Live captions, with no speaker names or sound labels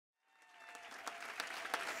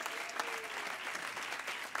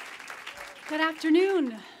Good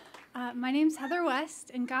afternoon. My name's Heather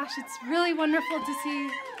West, and gosh, it's really wonderful to see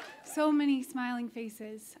so many smiling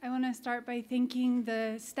faces. I want to start by thanking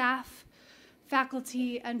the staff,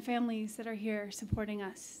 faculty, and families that are here supporting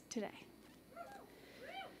us today.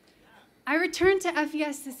 I returned to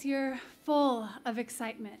FES this year full of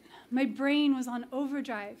excitement. My brain was on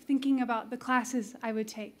overdrive thinking about the classes I would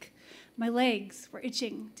take. My legs were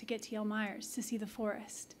itching to get to Yale Myers to see the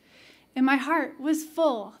forest. And my heart was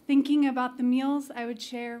full thinking about the meals I would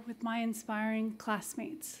share with my inspiring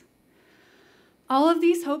classmates. All of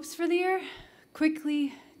these hopes for the year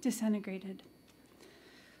quickly disintegrated.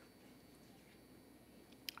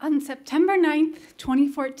 On September 9th,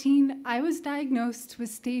 2014, I was diagnosed with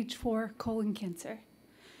stage 4 colon cancer.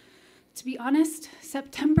 To be honest,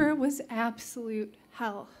 September was absolute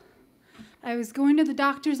hell. I was going to the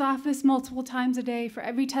doctor's office multiple times a day for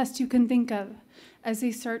every test you can think of as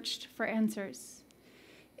they searched for answers.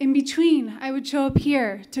 In between, I would show up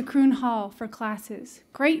here to Croon Hall for classes,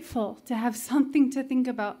 grateful to have something to think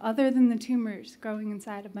about other than the tumors growing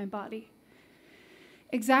inside of my body.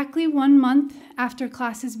 Exactly 1 month after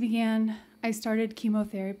classes began, I started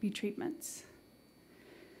chemotherapy treatments.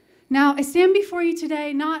 Now, I stand before you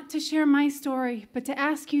today not to share my story, but to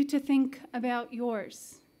ask you to think about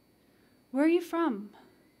yours. Where are you from?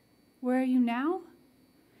 Where are you now?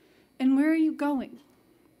 And where are you going?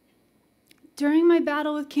 During my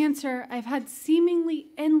battle with cancer, I've had seemingly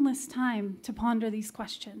endless time to ponder these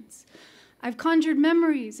questions. I've conjured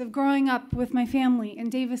memories of growing up with my family in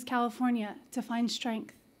Davis, California to find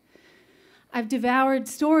strength. I've devoured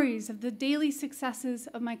stories of the daily successes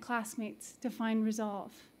of my classmates to find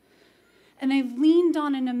resolve. And I've leaned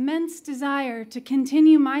on an immense desire to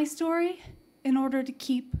continue my story in order to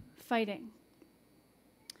keep fighting.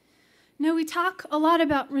 Now, we talk a lot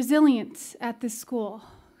about resilience at this school.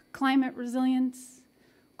 Climate resilience,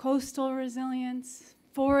 coastal resilience,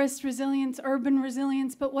 forest resilience, urban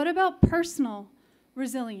resilience, but what about personal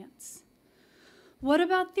resilience? What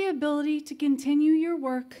about the ability to continue your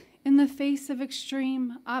work in the face of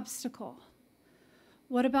extreme obstacle?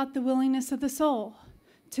 What about the willingness of the soul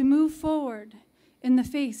to move forward in the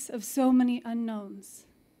face of so many unknowns?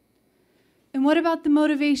 And what about the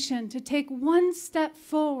motivation to take one step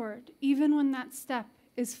forward, even when that step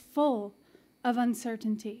is full of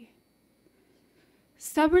uncertainty?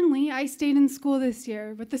 Stubbornly, I stayed in school this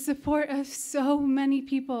year with the support of so many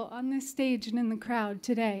people on this stage and in the crowd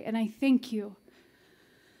today, and I thank you.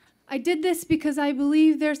 I did this because I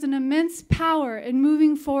believe there's an immense power in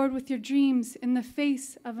moving forward with your dreams in the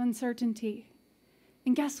face of uncertainty.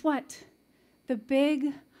 And guess what? The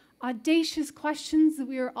big, audacious questions that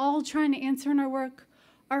we are all trying to answer in our work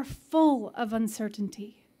are full of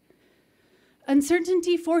uncertainty.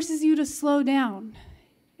 Uncertainty forces you to slow down.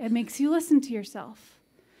 It makes you listen to yourself,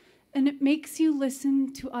 and it makes you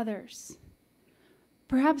listen to others.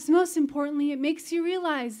 Perhaps most importantly, it makes you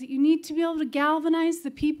realize that you need to be able to galvanize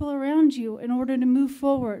the people around you in order to move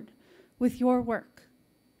forward with your work.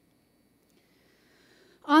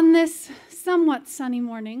 On this somewhat sunny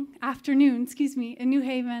afternoon, in New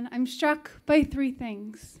Haven, I'm struck by 3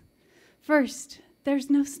 things. First, there's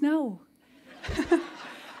no snow.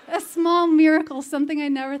 A small miracle, something I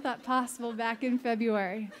never thought possible back in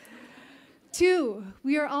February. 2,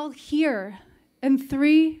 we are all here. And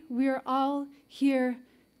 3, we are all here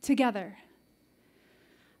together.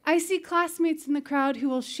 I see classmates in the crowd who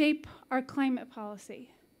will shape our climate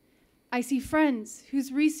policy. I see friends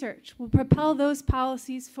whose research will propel those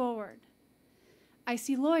policies forward. I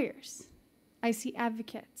see lawyers. I see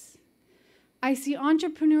advocates. I see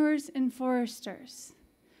entrepreneurs and foresters.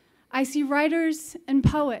 I see writers and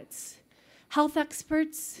poets, health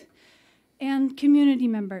experts, and community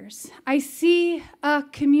members. I see a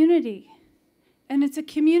community, and it's a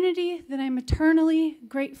community that I'm eternally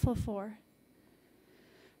grateful for.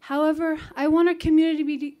 However, I want our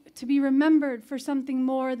community to be remembered for something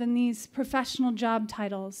more than these professional job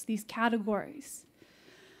titles, these categories.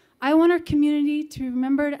 I want our community to be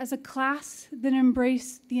remembered as a class that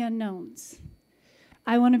embraced the unknowns.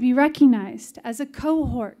 I want to be recognized as a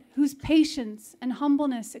cohort whose patience and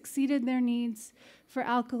humbleness exceeded their needs for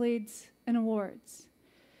accolades and awards.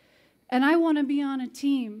 And I want to be on a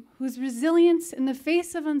team whose resilience in the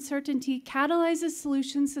face of uncertainty catalyzes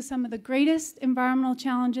solutions to some of the greatest environmental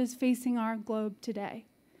challenges facing our globe today.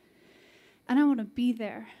 And I want to be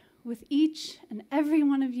there with each and every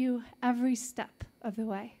one of you every step of the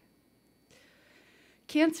way.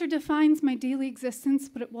 Cancer defines my daily existence,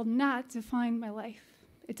 but it will not define my life.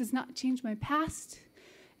 It does not change my past.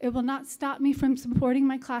 It will not stop me from supporting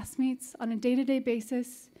my classmates on a day-to-day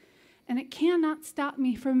basis. And it cannot stop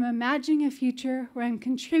me from imagining a future where I'm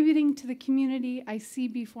contributing to the community I see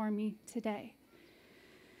before me today.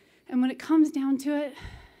 And when it comes down to it,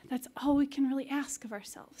 that's all we can really ask of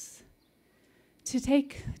ourselves.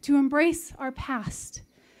 To embrace our past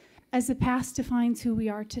as the past defines who we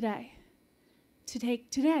are today. To take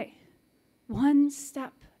today, one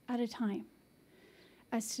step at a time,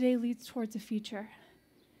 as today leads towards a future.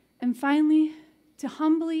 And finally, to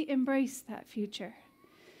humbly embrace that future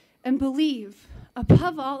and believe,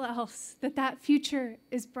 above all else, that that future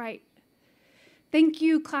is bright. Thank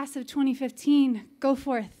you, class of 2015. Go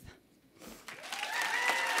forth.